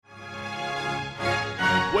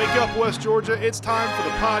Wake up, West Georgia. It's time for the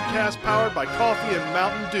podcast powered by Coffee and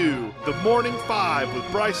Mountain Dew. The Morning Five with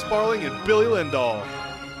Bryce Sparling and Billy Lindahl.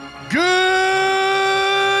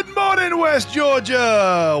 Good morning, West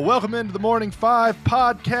Georgia. Welcome into the Morning Five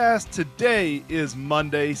podcast. Today is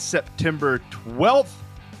Monday, September 12th.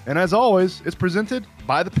 And as always, it's presented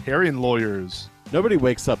by the Perrion Lawyers. Nobody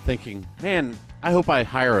wakes up thinking, man, I hope I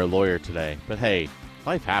hire a lawyer today. But hey,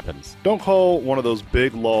 life happens. Don't call one of those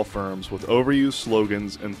big law firms with overused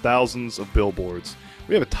slogans and thousands of billboards.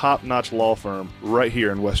 We have a top-notch law firm right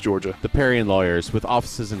here in West Georgia. The Perrion Lawyers, with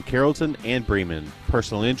offices in Carrollton and Bremen,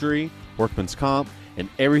 personal injury, workman's comp, and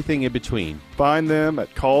everything in between. Find them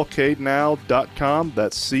at callcadenow.com.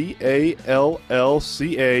 That's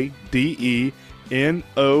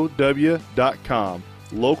CALLCADENOW.com.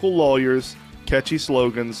 Local lawyers, catchy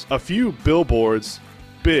slogans, a few billboards,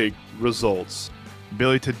 big results.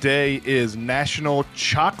 Billy, today is National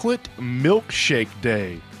Chocolate Milkshake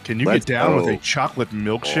Day. Can you get down with a chocolate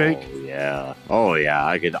milkshake? Oh, yeah.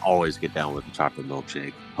 I could always get down with a chocolate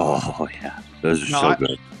milkshake. Oh, yeah. Those are so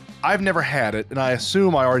good. I've never had it, and I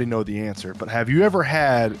assume I already know the answer, but have you ever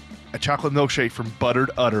had a chocolate milkshake from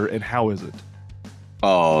Buttered Udder, and how is it?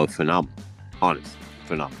 Oh, phenomenal. Honestly,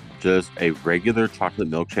 phenomenal. Just a regular chocolate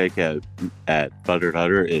milkshake at Buttered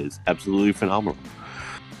Udder is absolutely phenomenal.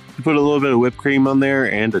 You put a little bit of whipped cream on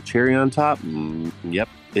there and a cherry on top. Yep,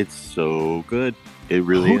 it's so good. It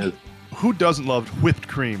really is. Who doesn't love whipped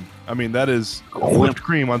cream? I mean, that is whipped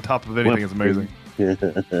cream on top of anything is amazing.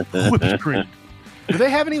 Whipped cream. Do they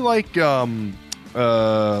have any like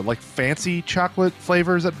fancy chocolate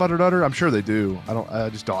flavors at Buttered Udder? I'm sure they do. I don't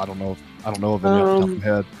know of any off the top of my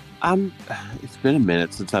head. It's been a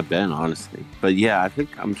minute since I've been, honestly, but yeah,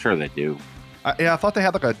 I'm sure they do. I thought they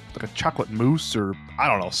had like a chocolate mousse or I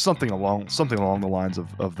don't know, something along the lines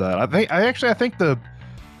of that. I think the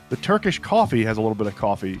Turkish coffee has a little bit of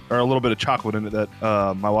coffee or a little bit of chocolate in it that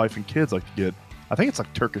my wife and kids like to get. I think it's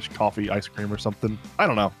like Turkish coffee ice cream or something. I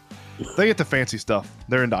don't know. They get the fancy stuff.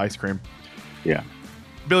 They're into ice cream. Yeah.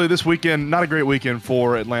 Billy, this weekend, not a great weekend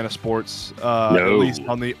for Atlanta sports. No. At least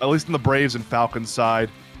on the Braves and Falcons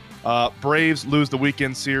side. Braves lose the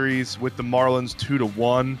weekend series with the Marlins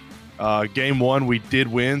 2-1. Game one, we did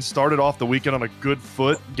win. Started off the weekend on a good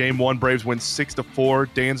foot. Game one, Braves win 6-4.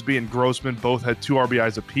 Dansby and Grossman both had 2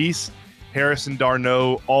 RBIs apiece. Harrison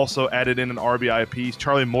d'Arnaud also added in an RBI apiece.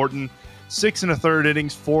 Charlie Morton, 6 1/3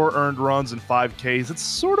 innings, 4 earned runs, and 5 Ks. It's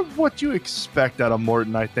sort of what you expect out of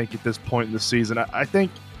Morton, I think, at this point in the season. I think,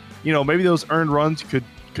 maybe those earned runs could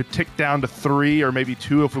tick down to 3 or maybe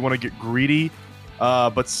 2 if we want to get greedy.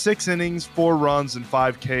 But 6 innings, 4 runs, and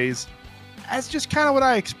 5 Ks. That's just kind of what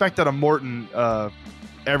I expect out of Morton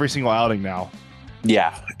every single outing now.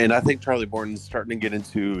 Yeah, and I think Charlie Morton's starting to get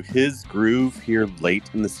into his groove here late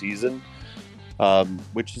in the season,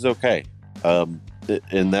 which is okay. And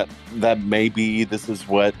that maybe this is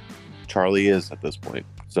what Charlie is at this point.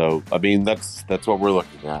 So, I mean, that's what we're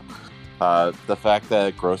looking at. The fact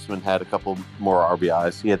that Grossman had a couple more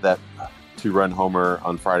RBIs, he had that 2-run homer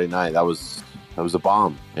on Friday night. That was a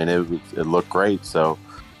bomb, and it looked great. So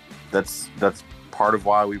that's part of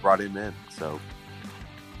why we brought him in. So,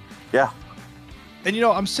 yeah. And,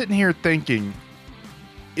 I'm sitting here thinking,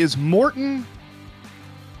 is Morton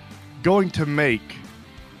going to make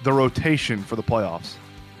the rotation for the playoffs?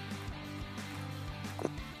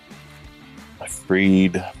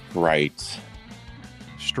 Freed, right.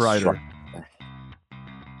 Strider.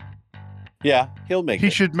 Yeah, he'll make it. He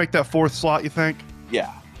should make that 4th slot, you think?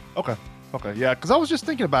 Yeah. Okay, yeah, because I was just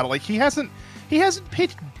thinking about it. Like, he hasn't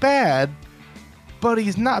pitched bad, but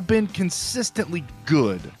he's not been consistently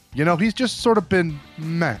good. He's just sort of been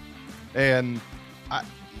meh. And, I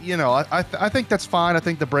think that's fine. I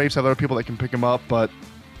think the Braves have other people that can pick him up, but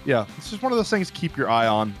yeah, it's just one of those things to keep your eye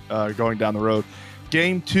on going down the road.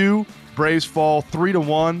 Game 2, Braves fall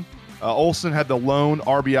 3-1. Olsen had the lone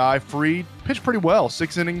RBI. Freed pitched pretty well.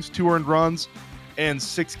 6 innings, 2 earned runs, and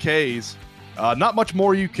 6 Ks. Not much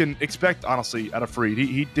more you can expect, honestly, out of Freed.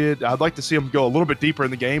 He did. I'd like to see him go a little bit deeper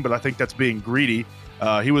in the game, but I think that's being greedy.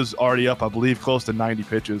 He was already up, I believe, close to 90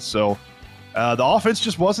 pitches. So the offense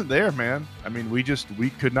just wasn't there, man. I mean, we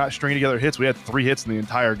could not string together hits. We had 3 hits in the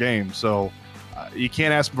entire game. So you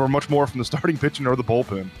can't ask for much more from the starting pitching or the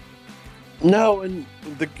bullpen. No, and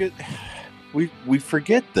we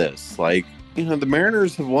forget this. Like, the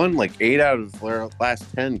Mariners have won like 8 out of their last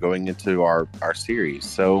 10 going into our series.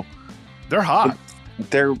 So they're hot.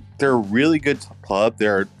 They're a really good club.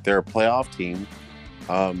 They're a playoff team.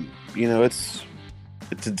 It's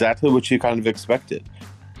exactly what you kind of expected.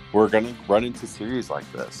 We're going to run into series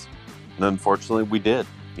like this. And unfortunately, we did.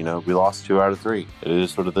 We lost 2 out of 3. It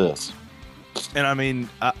is what it is. And I mean,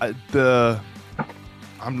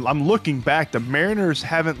 I'm looking back. The Mariners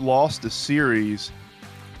haven't lost a series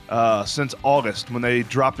since August when they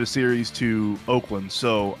dropped a series to Oakland.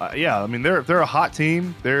 So yeah, I mean they're a hot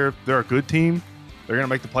team. They're a good team. They're gonna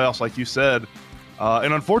make the playoffs, like you said.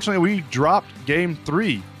 And unfortunately, we dropped Game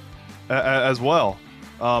 3 as well,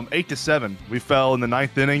 8-7. We fell in the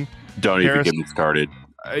 9th inning. Don't even get me started.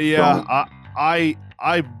 Yeah, I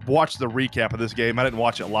watched the recap of this game. I didn't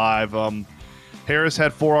watch it live. Harris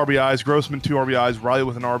had 4 RBIs, Grossman 2 RBIs, Riley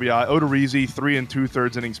with an RBI, Odorizzi 3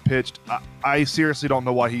 2/3 innings pitched. I seriously don't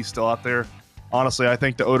know why he's still out there. Honestly, I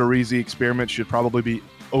think the Odorizzi experiment should probably be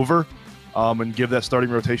over and give that starting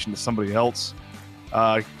rotation to somebody else.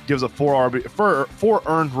 Gives up 4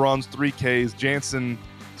 earned runs, 3 Ks. Jansen,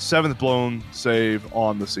 7th blown save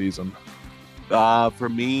on the season. For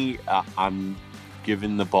me, I'm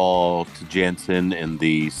giving the ball to Jansen in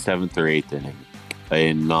the 7th or 8th inning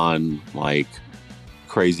in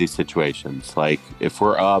crazy situations. Like if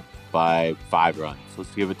we're up by 5 runs,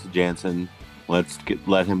 let's give it to Jansen. Let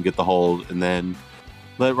him get the hold, and then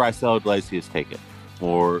let Raisel Iglesias take it,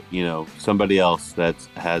 or somebody else that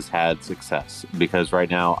has had success. Because right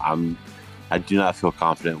now I do not feel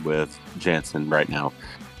confident with Jansen right now.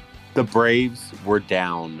 The Braves were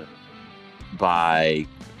down by,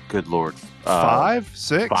 good Lord, 5,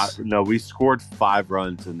 6. No, we scored 5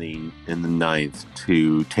 runs in the 9th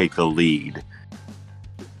to take the lead.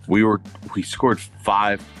 We scored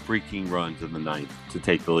 5 freaking runs in the 9th to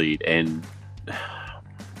take the lead, and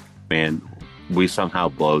man, we somehow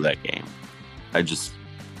blow that game.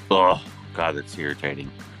 Oh God, that's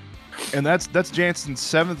irritating. And that's Jansen's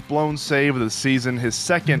 7th blown save of the season, his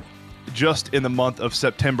 2nd just in the month of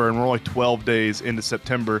September, and we're only 12 days into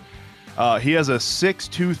September. He has a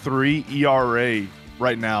 6.23 ERA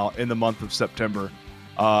right now in the month of September,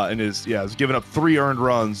 and has given up 3 earned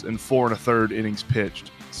runs in 4 1/3 innings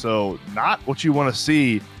pitched. So not what you want to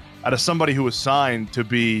see out of somebody who was signed to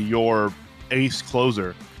be your ace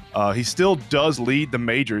closer. He still does lead the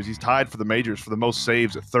majors. He's tied for the majors for the most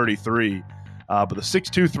saves at 33. But the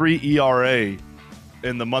 6.23 ERA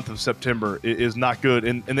in the month of September is not good.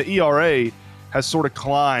 And the ERA has sort of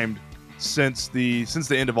climbed since the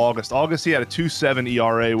end of August. August, he had a 2.7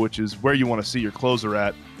 ERA, which is where you want to see your closer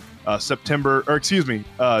at.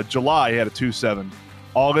 July, he had a 2.7.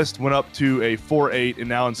 August went up to a 4.8, and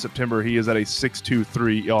now in September, he is at a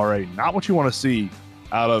 6.23 ERA. Not what you want to see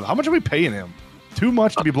out of. How much are we paying him? Too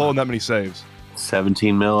much to be blowing that many saves.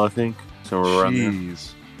 17 mil, I think. So we're around there.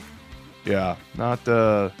 Jeez. Yeah, not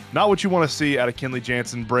what you want to see out of Kenley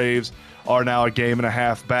Jansen. Braves are now a game and a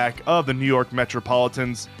half back of the New York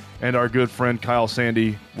Metropolitans, and our good friend Kyle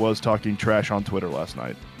Sandy was talking trash on Twitter last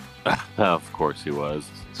night. Of course he was.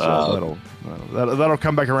 So that'll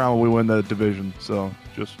come back around when we win the division. So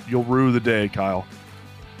you'll rue the day, Kyle.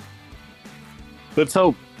 Let's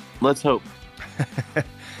hope.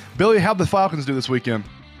 Billy, how'd the Falcons do this weekend?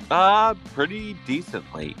 Pretty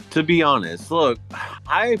decently, to be honest. Look,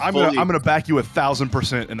 I'm gonna back you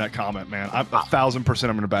 1,000% in that comment, man. 1,000%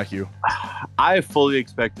 I'm gonna back you. I fully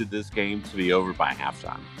expected this game to be over by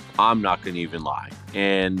halftime. I'm not gonna even lie,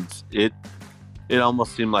 and it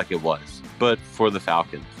almost seemed like it was, but for the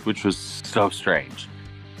Falcons, which was so strange.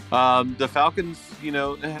 The Falcons,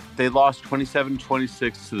 they lost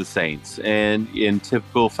 27-26 to the Saints, and in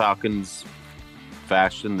typical Falcons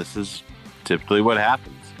fashion, this is typically what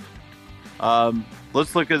happens.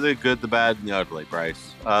 Let's look at the good, the bad, and the ugly,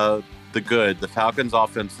 Bryce. The good, the Falcons'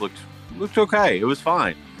 offense looked okay. It was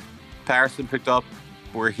fine. Patterson picked up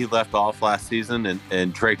where he left off last season,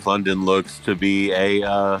 and Drake London looks to be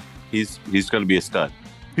he's going to be a stud.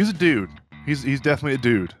 He's a dude. He's definitely a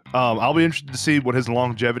dude. I'll be interested to see what his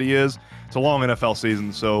longevity is. It's a long NFL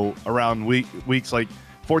season, so around weeks like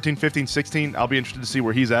 14, 15, 16, I'll be interested to see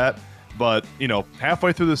where he's at. But,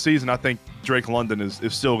 halfway through the season, I think Drake London is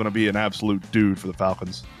still going to be an absolute dude for the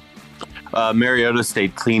Falcons. Mariota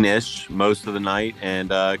stayed cleanish most of the night and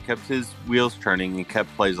kept his wheels turning and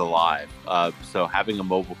kept plays alive. So having a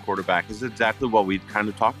mobile quarterback is exactly what we kind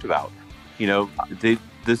of talked about.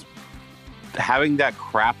 Having that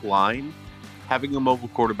crap line, having a mobile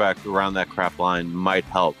quarterback around that crap line might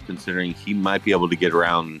help, considering he might be able to get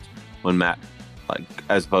around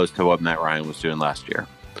as opposed to what Matt Ryan was doing last year.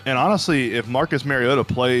 And honestly, if Marcus Mariota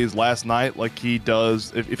plays last night like he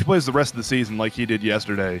does, if he plays the rest of the season like he did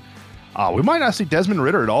yesterday, we might not see Desmond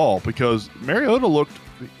Ridder at all, because Mariota looked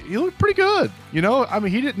pretty good. I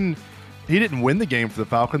mean, he didn't win the game for the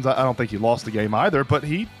Falcons. I don't think he lost the game either, but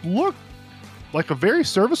he looked like a very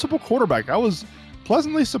serviceable quarterback. I was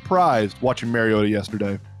pleasantly surprised watching Mariota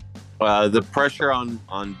yesterday. The pressure on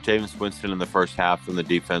Jameis Winston in the first half from the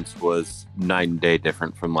defense was night and day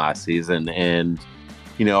different from last season. And,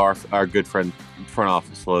 our good friend front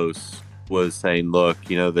office Lowe's was saying, look,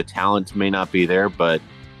 the talent may not be there, but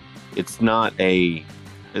it's like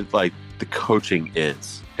the coaching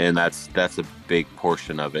is. And that's a big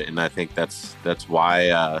portion of it. And I think that's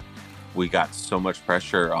why we got so much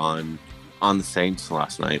pressure on the Saints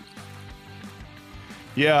last night.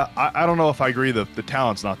 Yeah, I don't know if I agree the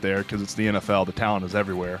talent's not there because it's the NFL. The talent is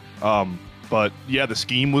everywhere. But, yeah, the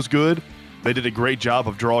scheme was good. They did a great job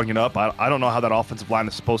of drawing it up. I don't know how that offensive line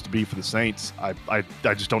is supposed to be for the Saints. I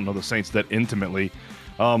just don't know the Saints that intimately.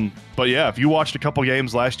 But, yeah, if you watched a couple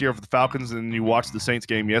games last year for the Falcons and you watched the Saints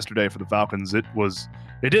game yesterday for the Falcons, it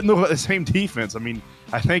didn't look like the same defense. I mean,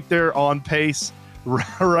 I think they're on pace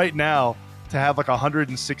right now to have like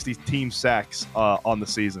 160 team sacks on the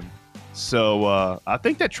season. So I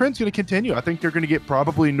think that trend's going to continue. I think they're going to get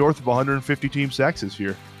probably north of 150 team sacks this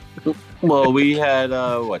year. Well, we had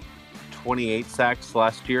 28 sacks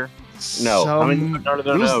last year. No,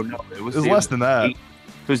 it was less than that. It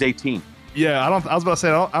was 18. Yeah, I was about to say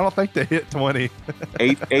I don't think they hit 20.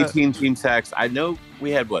 18 team sacks. I know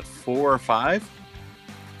we had 4 or 5.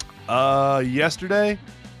 Yesterday,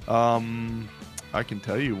 I can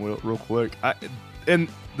tell you real quick. And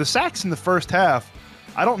the sacks in the first half,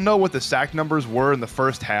 I don't know what the sack numbers were in the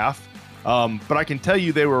first half, but I can tell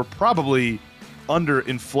you they were probably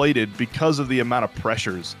underinflated because of the amount of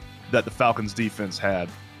pressures that the Falcons defense had.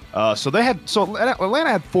 So Atlanta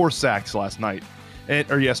had 4 sacks last night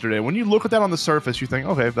or yesterday. When you look at that on the surface, you think,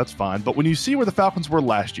 okay, that's fine. But when you see where the Falcons were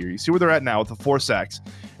last year, you see where they're at now with the 4 sacks,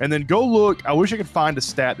 and then go look. I wish I could find a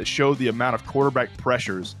stat that showed the amount of quarterback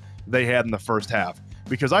pressures they had in the first half.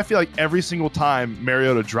 Because I feel like every single time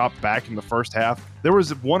Mariota dropped back in the first half, there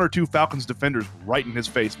was 1 or 2 Falcons defenders right in his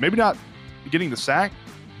face. Maybe not getting the sack,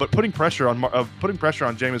 but putting pressure on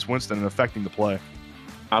Jameis Winston and affecting the play.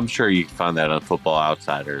 I'm sure you can find that on Football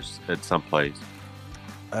Outsiders at some place.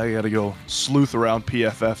 I got to go sleuth around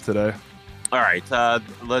PFF today. All right,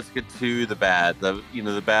 let's get to the bad.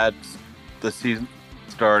 The season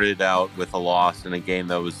started out with a loss in a game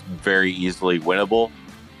that was very easily winnable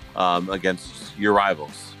against your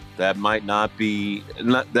rivals. That might not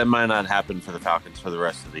happen for the Falcons for the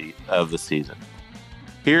rest of the season.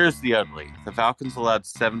 Here's the ugly. The Falcons allowed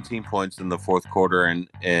 17 points in the fourth quarter,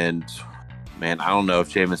 and man, I don't know if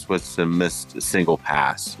Jameis Winston missed a single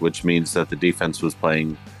pass, which means that the defense was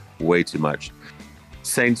playing way too much.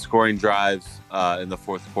 Saints scoring drives in the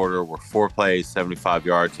fourth quarter were 4 plays, 75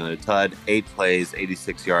 yards and a tud, 8 plays,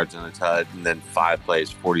 86 yards and a tud, and then 5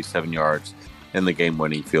 plays, 47 yards in the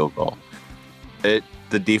game-winning field goal.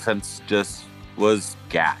 The defense just was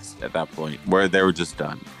gassed at that point, where they were just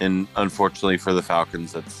done. And unfortunately for the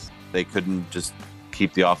Falcons, they couldn't just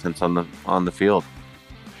keep the offense on the field.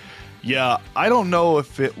 Yeah, I don't know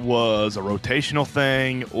if it was a rotational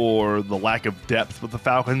thing or the lack of depth with the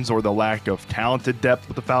Falcons or the lack of talented depth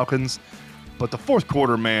with the Falcons, but the fourth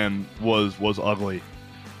quarter, man, was ugly.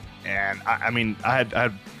 And I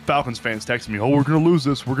had Falcons fans texting me, "Oh, we're gonna lose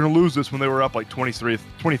this. We're gonna lose this," when they were up like 26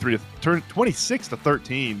 to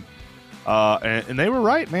 13. And they were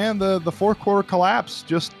right, man. The fourth quarter collapse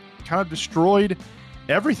just kind of destroyed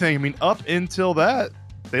everything. I mean, up until that,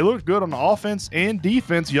 they looked good on the offense and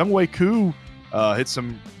defense. Younghoe Koo hit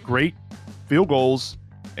some great field goals,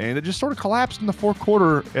 and it just sort of collapsed in the fourth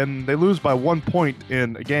quarter, and they lose by 1 point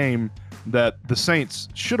in a game that the Saints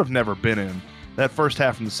should have never been in. That first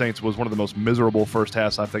half from the Saints was one of the most miserable first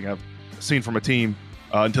halves I think I've seen from a team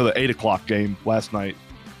until the 8 o'clock game last night.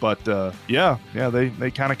 But,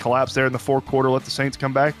 they kind of collapsed there in the fourth quarter, let the Saints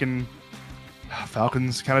come back, and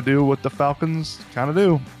Falcons kind of do what the Falcons kind of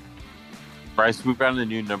do. Bryce, we've got a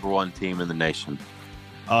new number 1 team in the nation.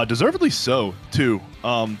 Deservedly so, too.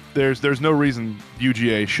 There's no reason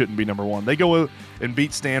UGA shouldn't be number 1. They go and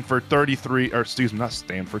beat Samford 33-0.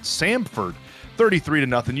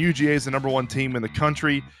 UGA is the number 1 team in the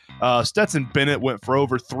country. Stetson Bennett went for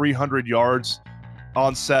over 300 yards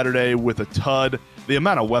on Saturday with a tud. The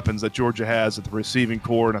amount of weapons that Georgia has at the receiving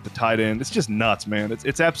core and at the tight end, it's just nuts, man.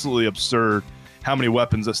 It's absolutely absurd how many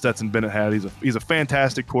weapons that Stetson Bennett had. He's a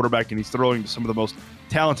fantastic quarterback, and he's throwing to some of the most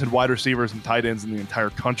talented wide receivers and tight ends in the entire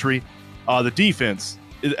country. The defense,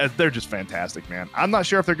 they're just fantastic, man. I'm not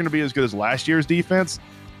sure if they're going to be as good as last year's defense,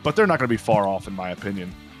 but they're not going to be far off, in my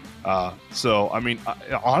opinion.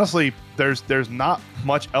 Honestly, there's not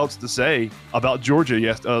much else to say about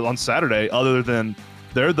Georgia on Saturday other than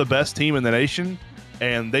they're the best team in the nation,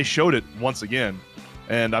 and they showed it once again.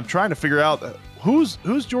 And I'm trying to figure out who's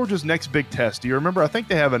Georgia's next big test. Do you remember? I think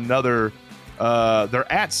they have another.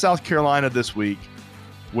 They're at South Carolina this week,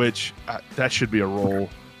 which that should be a roll.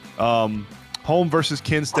 Home versus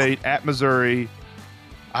Kent State at Missouri.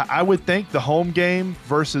 I would think the home game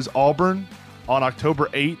versus Auburn on October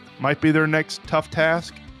 8th might be their next tough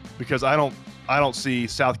task, because I don't see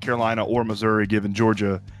South Carolina or Missouri giving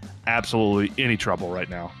Georgia absolutely any trouble right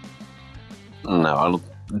now. No, I don't.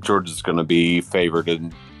 Georgia's going to be favored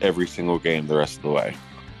in every single game the rest of the way.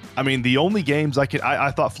 I mean, the only games I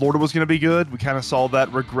thought Florida was going to be good. We kind of saw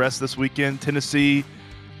that regress this weekend. Tennessee,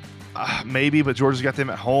 maybe, but Georgia's got them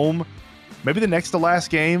at home. Maybe the next to last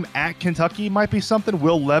game at Kentucky might be something.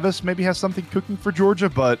 Will Levis maybe has something cooking for Georgia,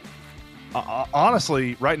 but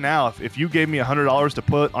honestly, right now, if you gave me $100 to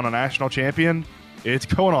put on a national champion, it's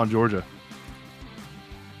going on Georgia.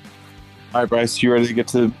 All right, Bryce, you ready to get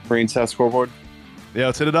to Marine South Scoreboard? Yeah,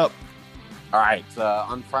 let's hit it up. All right,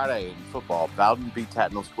 on Friday in football, Bowden beat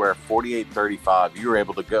Tatnall Square 48-35. You were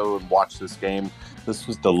able to go and watch this game. This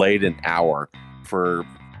was delayed an hour for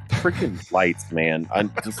freaking lights, man. I'm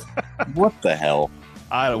just, what the hell?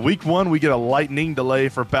 Week 1, we get a lightning delay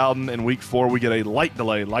for Bowden, and week 4, we get a light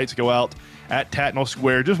delay. Lights go out at Tatnall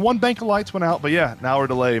Square. Just one bank of lights went out, but yeah, an hour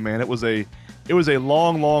delay, man. It was a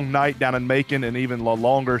long, long night down in Macon, and even a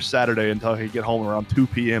longer Saturday until he get home around 2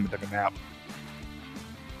 p.m. and took a nap.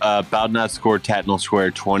 Bowden outscored Tatnall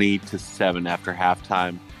Square 20-7 after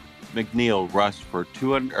halftime. McNeil rushed for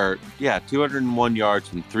 201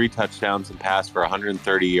 yards and 3 touchdowns and passed for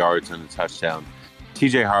 130 yards and a touchdown.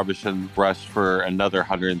 TJ Harbison rushed for another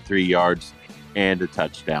 103 yards and a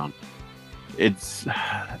touchdown. That's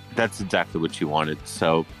exactly what you wanted.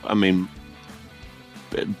 So, I mean,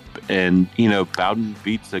 and Bowden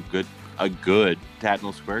beats a good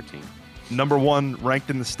Tatnall Square team. Number 1 ranked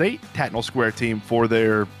in the state Tatnall Square team for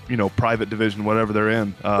their, private division, whatever they're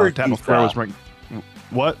in. Tatnall Square was ranked.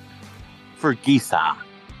 What? For Geesa.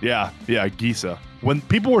 Yeah, Geesa. When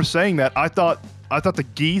people were saying that, I thought the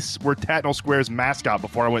geese were Tatnall Square's mascot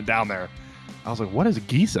before I went down there. I was like, what is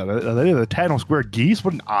Geesa? Are they the Tatnall Square geese?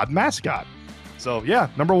 What an odd mascot. So, yeah,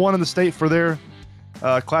 number 1 in the state for their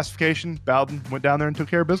classification. Bowden went down there and took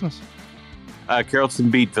care of business. Carrollton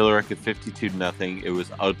beat Villarica 52-0. It was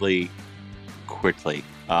ugly quickly.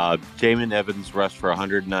 Jamin Evans rushed for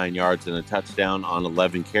 109 yards and a touchdown on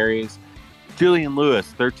 11 carries. Julian Lewis,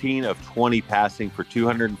 13 of 20 passing for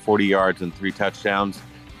 240 yards and 3 touchdowns.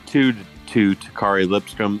 2 to Takari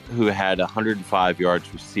Lipscomb, who had 105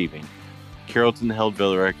 yards receiving. Carrollton held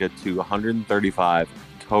Villarica to 135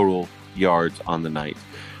 total yards on the night.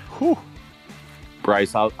 Whew.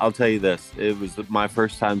 Bryce, I'll tell you this. It was my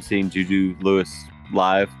first time seeing Juju Lewis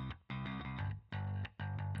live.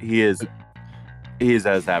 He is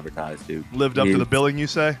as advertised, dude. Lived up to the billing, you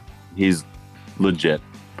say? He's legit.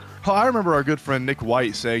 Oh, I remember our good friend Nick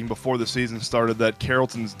White saying before the season started that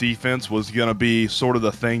Carrollton's defense was going to be sort of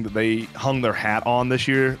the thing that they hung their hat on this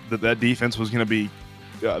year, that defense was going to be,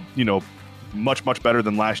 much, much better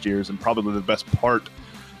than last year's and probably the best part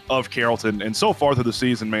of Carrollton. And so far through the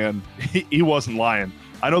season, man, he wasn't lying.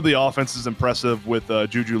 I know the offense is impressive with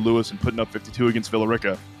Juju Lewis and putting up 52 against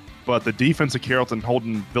Villarica, but the defense of Carrollton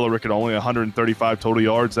holding Villarica to only 135 total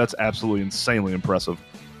yards, that's absolutely insanely impressive.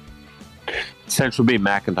 Central beat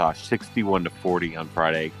McIntosh 61-40 on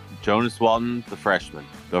Friday. Jonas Walton, the freshman.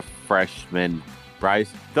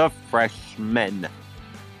 Bryce, the freshman.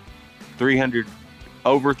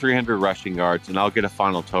 Over 300 rushing yards, and I'll get a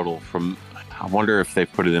final total from. I wonder if they've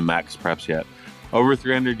put it in Max Preps yet. Over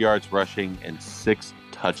 300 yards rushing and 6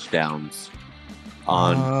 touchdowns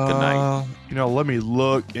on the night. Let me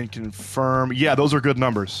look and confirm. Yeah, those are good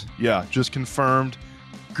numbers. Yeah, just confirmed.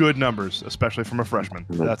 Good numbers, especially from a freshman.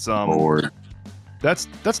 That's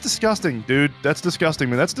That's disgusting, dude. That's disgusting,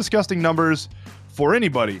 man. That's disgusting numbers for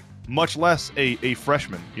anybody, much less a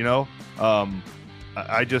freshman. They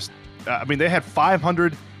had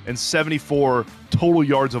 574 total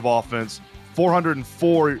yards of offense,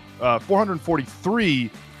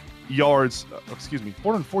 443 yards.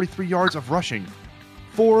 443 yards of rushing.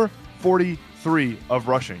 443 of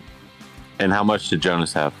rushing. And how much did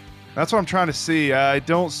Jonas have? That's what I'm trying to see. I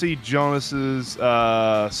don't see Jonas's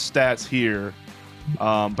stats here.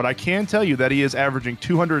 But I can tell you that he is averaging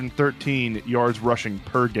 213 yards rushing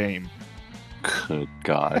per game. Good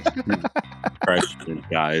God. Freshman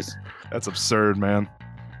guys. That's absurd, man.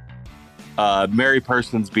 Mary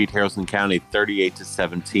Persons beat Harrison County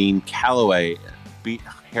 38-17. Callaway beat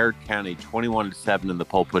Harrod County 21-7 in the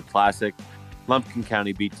Pulpwood Classic. Lumpkin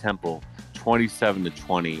County beat Temple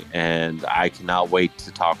 27-20. And I cannot wait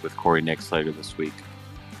to talk with Corey Nix later this week.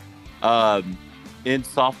 In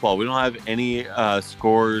softball, we don't have any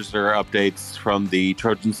scores or updates from the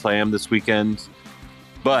Trojan Slam this weekend.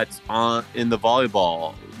 But in the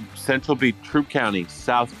volleyball, Central beat Troup County,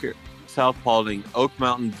 South Paulding, Oak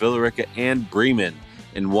Mountain, Villarica, and Bremen,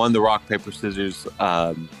 and won the rock, paper, scissors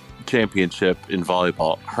championship in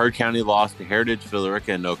volleyball. Heard County lost to Heritage,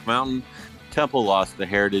 Villarica, and Oak Mountain. Temple lost to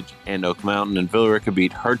Heritage and Oak Mountain, and Villarica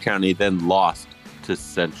beat Heard County, then lost to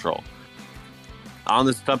Central. On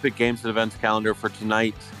the Stump It Games and Events calendar for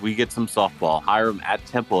tonight, we get some softball. Hiram at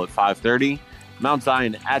Temple at 5:30, Mount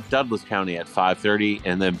Zion at Douglas County at 5:30,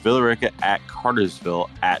 and then Villarica at Cartersville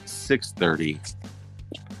at 6:30.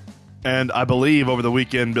 And I believe over the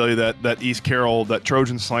weekend, Billy, that East Carroll, that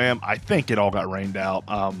Trojan Slam, I think it all got rained out.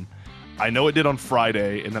 I know it did on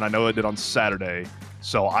Friday, and then I know it did on Saturday.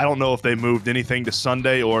 So I don't know if they moved anything to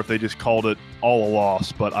Sunday or if they just called it all a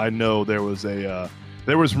loss. But I know there was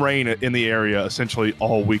rain in the area essentially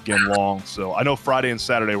all weekend long. So I know Friday and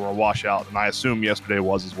Saturday were a washout, and I assume yesterday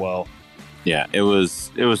was as well. Yeah, it was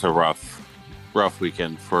a rough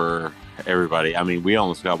weekend for everybody. I mean, we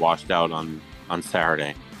almost got washed out on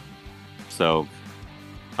Saturday. So,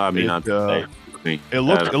 I mean, it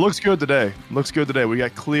looks good today. Looks good today. We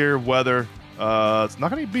got clear weather. It's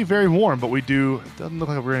not going to be very warm, but it doesn't look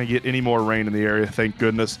like we're going to get any more rain in the area, thank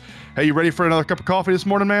goodness. Hey, you ready for another cup of coffee this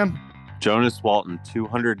morning, man? Jonas Walton,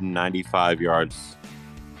 295 yards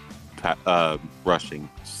rushing,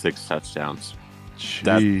 6 touchdowns. Jeez.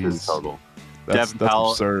 That's his total. That's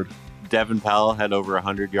absurd. Devin Powell had over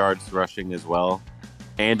 100 yards rushing as well,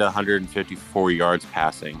 and 154 yards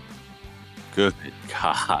passing. Good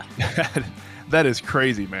God. That is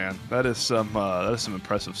crazy, man. That is some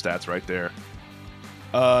impressive stats right there.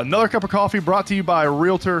 Another cup of coffee brought to you by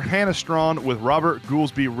Realtor Hannah Strawn with Robert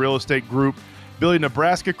Goolsby Real Estate Group. Billy,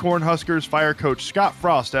 Nebraska Cornhuskers fire coach Scott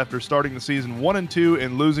Frost after starting the season 1-2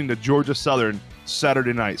 and losing to Georgia Southern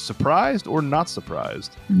Saturday night. Surprised or not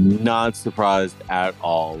surprised? Not surprised at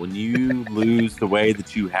all. When you lose the way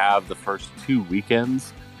that you have the first 2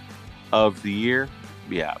 weekends of the year,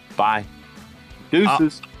 yeah, bye.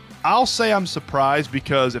 Deuces. I'll say I'm surprised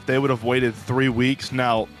because if they would have waited 3 weeks,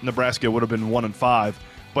 now Nebraska would have been 1-5.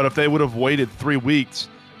 But if they would have waited 3 weeks,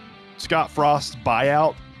 Scott Frost's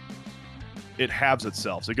buyout, it halves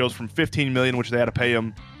itself. So it goes from $15 million, which they had to pay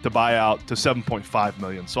him to buy out, to $7.5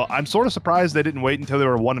 million. So I'm sort of surprised they didn't wait until they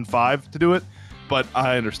were 1-5 to do it. But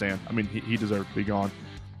I understand. I mean, he deserved to be gone.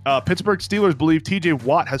 Pittsburgh Steelers believe T.J.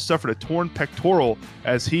 Watt has suffered a torn pectoral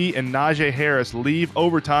as he and Najee Harris leave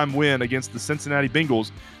overtime win against the Cincinnati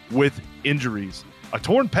Bengals with injuries. A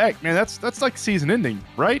torn pec, man, that's like season ending,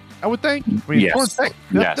 right? I would think. I mean, yes. Torn pec,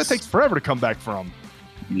 that takes forever to come back from.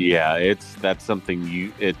 Yeah, that's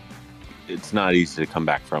something it's not easy to come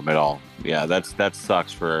back from at all. Yeah, that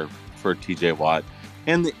sucks for T.J. Watt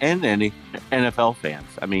and any NFL fans.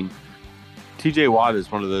 I mean, T.J. Watt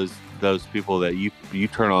is one of those people that you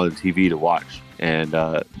turn on the TV to watch, and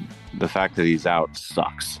the fact that he's out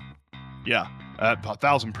sucks. Yeah,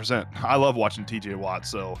 1,000%. I love watching T.J. Watt,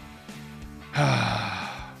 so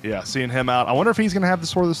yeah, seeing him out. I wonder if he's going to have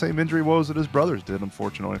the same injury woes that his brothers did,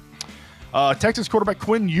 unfortunately. Texas quarterback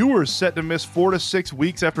Quinn Ewers set to miss 4 to 6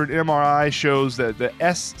 weeks after an MRI shows that the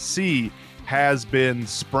SC has been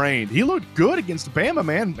sprained. He looked good against Bama,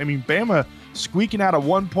 man. I mean, Bama squeaking out a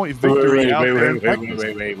 1-point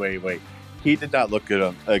victory. Wait. He did not look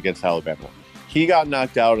good against Alabama. He got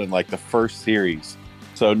knocked out in like the first series.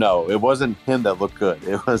 So no, it wasn't him that looked good.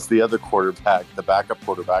 It was the other quarterback, the backup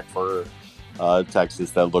quarterback for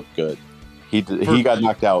Texas that looked good. He got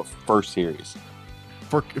knocked out first series.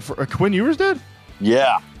 For Quinn Ewers did?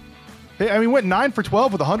 Yeah. Hey, I mean, went 9 for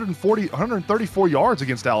 12 with 134 yards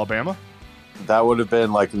against Alabama. That would have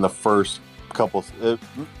been like in the first couple. It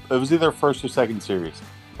was either first or second series.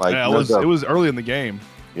 Like, yeah, it was early in the game.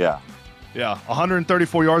 Yeah. Yeah,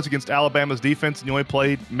 134 yards against Alabama's defense, and you only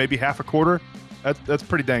played maybe half a quarter. That's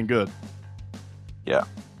pretty dang good. Yeah,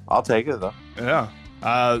 I'll take it though. Yeah,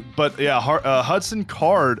 but yeah, Hudson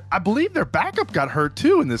Card, I believe their backup got hurt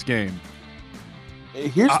too in this game.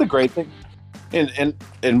 Here's the great thing,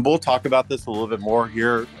 and we'll talk about this a little bit more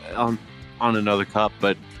here on another cup,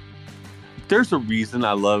 but there's a reason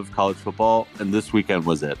I love college football, and this weekend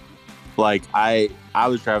was it. Like, I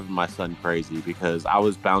was driving my son crazy because I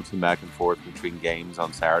was bouncing back and forth between games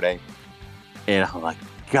on Saturday, and I'm like,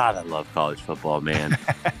 God, I love college football, man.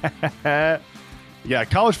 Yeah,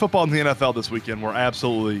 college football and the NFL this weekend were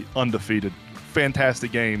absolutely undefeated.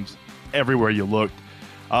 Fantastic games everywhere you looked.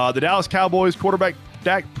 The Dallas Cowboys quarterback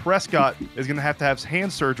Dak Prescott is going to have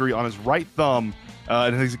hand surgery on his right thumb,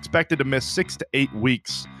 and is expected to miss 6 to 8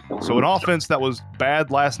 weeks. So an offense that was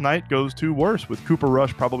bad last night goes to worse, with Cooper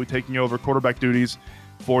Rush probably taking over quarterback duties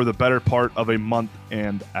for the better part of a month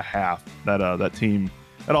and a half. That team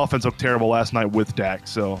that offense looked terrible last night with Dak,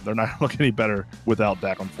 so they're not looking any better without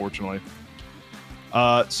Dak, unfortunately.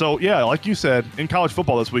 So yeah, like you said, in college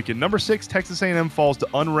football this weekend, number 6 Texas A&M falls to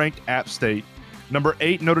unranked App State. Number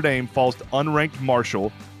 8 Notre Dame falls to unranked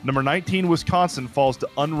Marshall. Number 19 Wisconsin falls to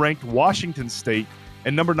unranked Washington State,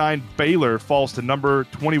 and number 9 Baylor falls to number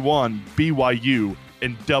 21 BYU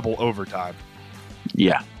in double overtime.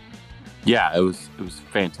 Yeah, it was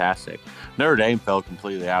fantastic. Notre Dame fell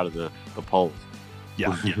completely out of the polls.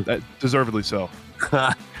 Yeah, that, deservedly so.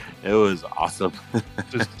 It was awesome.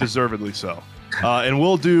 Deservedly so. And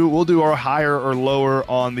we'll do our higher or lower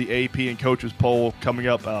on the AP and coaches poll coming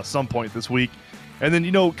up some point this week. And then,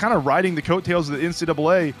 kind of riding the coattails of the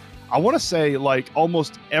NCAA, I want to say like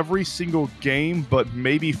almost every single game, but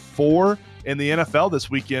maybe 4 in the NFL this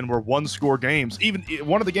weekend were one-score games. Even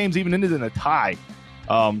one of the games even ended in a tie.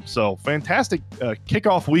 So fantastic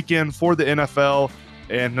kickoff weekend for the NFL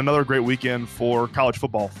and another great weekend for college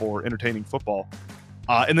football, for entertaining football.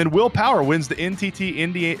 And then Will Power wins the NTT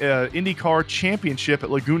IndyCar Championship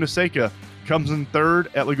at Laguna Seca, comes in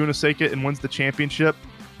 3rd at Laguna Seca and wins the championship,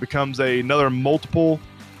 becomes another multiple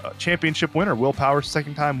championship winner. Will Power's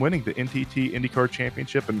 2nd time winning the NTT IndyCar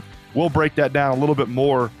Championship, and we'll break that down a little bit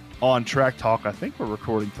more on Track Talk. I think we're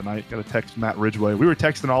recording tonight. Got to text Matt Ridgway. We were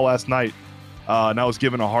texting all last night, and I was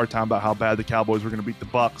giving a hard time about how bad the Cowboys were going to beat the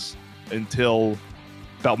Bucs until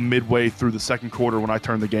about midway through the second quarter when I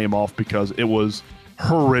turned the game off because it was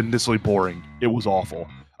horrendously boring. It was awful.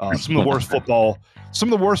 Some of the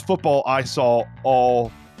worst football I saw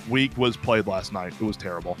all week was played last night. It was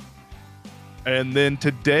terrible. And then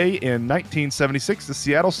today in 1976, the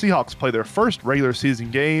Seattle Seahawks play their first regular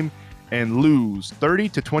season game and lose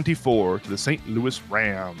 30-24 to the St. Louis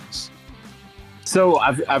Rams. So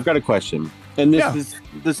I've got a question, and this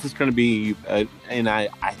is going to be, and I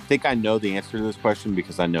think I know the answer to this question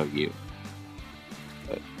because I know you.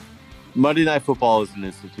 Monday Night Football is an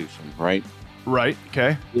institution, right? Right.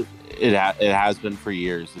 Okay. It has been for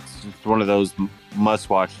years. It's just one of those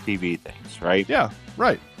must-watch TV things, right? Yeah.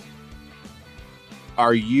 Right.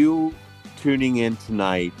 Are you tuning in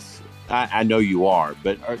tonight? I know you are,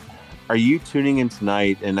 but are you tuning in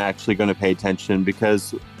tonight and actually going to pay attention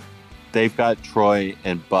because they've got Troy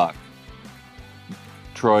and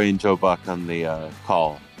Joe Buck on the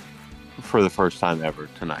call for the first time ever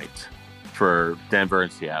tonight for Denver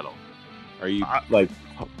and Seattle? Are you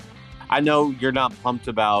I know you're not pumped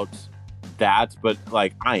about that, but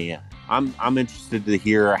like I am. I'm interested to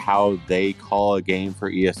hear how they call a game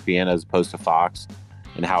for ESPN as opposed to Fox,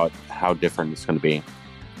 and how different it's going to be.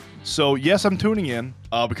 So yes, I'm tuning in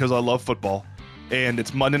because I love football, and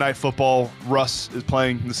it's Monday Night Football. Russ is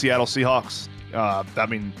playing the Seattle Seahawks. I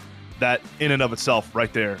mean, that in and of itself,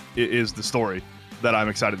 right there, is the story that I'm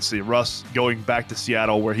excited to see. Russ going back to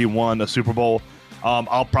Seattle where he won a Super Bowl.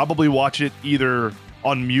 I'll probably watch it either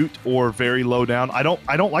on mute or very low down. I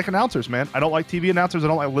don't like announcers, man. I don't like TV announcers. I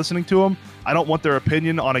don't like listening to them. I don't want their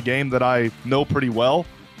opinion on a game that I know pretty well.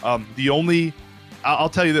 I'll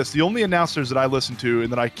tell you this, the only announcers that I listen to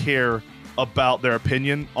and that I care about their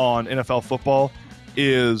opinion on NFL football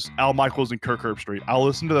is Al Michaels and Kirk Herbstreit. I'll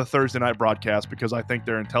listen to the Thursday night broadcast because I think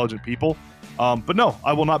they're intelligent people. But no,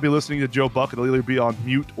 I will not be listening to Joe Buck. It'll either be on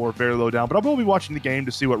mute or very low down. But I will be watching the game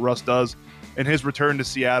to see what Russ does in his return to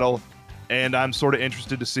Seattle. And I'm sort of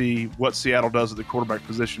interested to see what Seattle does at the quarterback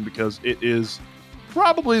position because it is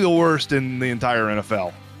probably the worst in the entire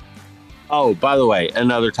NFL. Oh, by the way,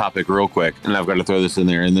 another topic real quick, and I've got to throw this in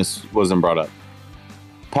there, and this wasn't brought up.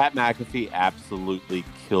 Pat McAfee absolutely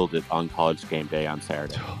killed it on College Game Day on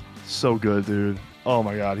Saturday. So good, dude. Oh,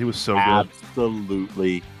 my God. He was so good.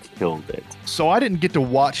 Absolutely killed it. So I didn't get to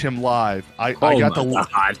watch him live. I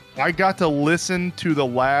got to listen to the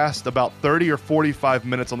last about 30 or 45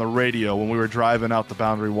 minutes on the radio when we were driving out the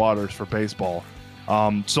Boundary Waters for baseball.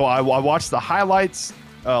 So I watched the highlights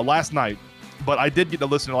last night, but I did get to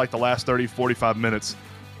listen to like the last 30, 45 minutes.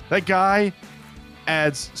 That guy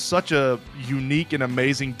adds such a unique and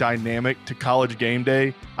amazing dynamic to College Game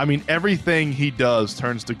Day. I mean, everything he does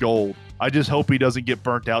turns to gold. I just hope he doesn't get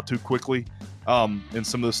burnt out too quickly. And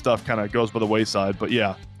some of the stuff kind of goes by the wayside. But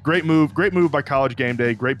yeah, great move by College Game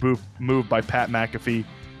Day. Great move by Pat McAfee.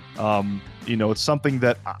 It's something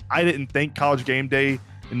that I didn't think College Game Day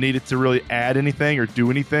needed to really add anything or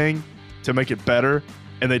do anything to make it better.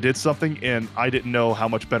 And they did something, and I didn't know how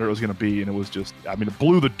much better it was going to be. And it was just, it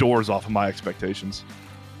blew the doors off of my expectations.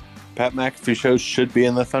 Pat McAfee show should be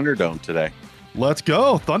in the Thunderdome today. Let's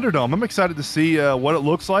go, Thunderdome. I'm excited to see what it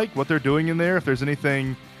looks like, what they're doing in there, if there's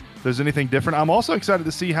anything different. I'm also excited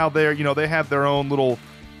to see how they have their own little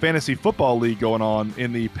fantasy football league going on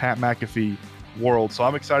in the Pat McAfee world. So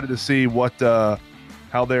I'm excited to see what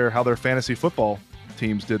how their fantasy football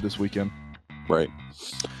teams did this weekend. Right.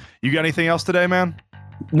 You got anything else today, man?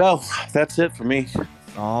 No, that's it for me.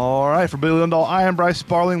 All right, for Billy Lindahl, I am Bryce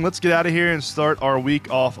Sparling. Let's get out of here and start our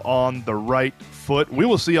week off on the right foot. We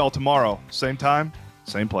will see y'all tomorrow. Same time,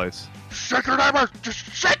 same place. Shake your neighbors! Just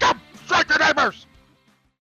shake them! Shake your neighbors!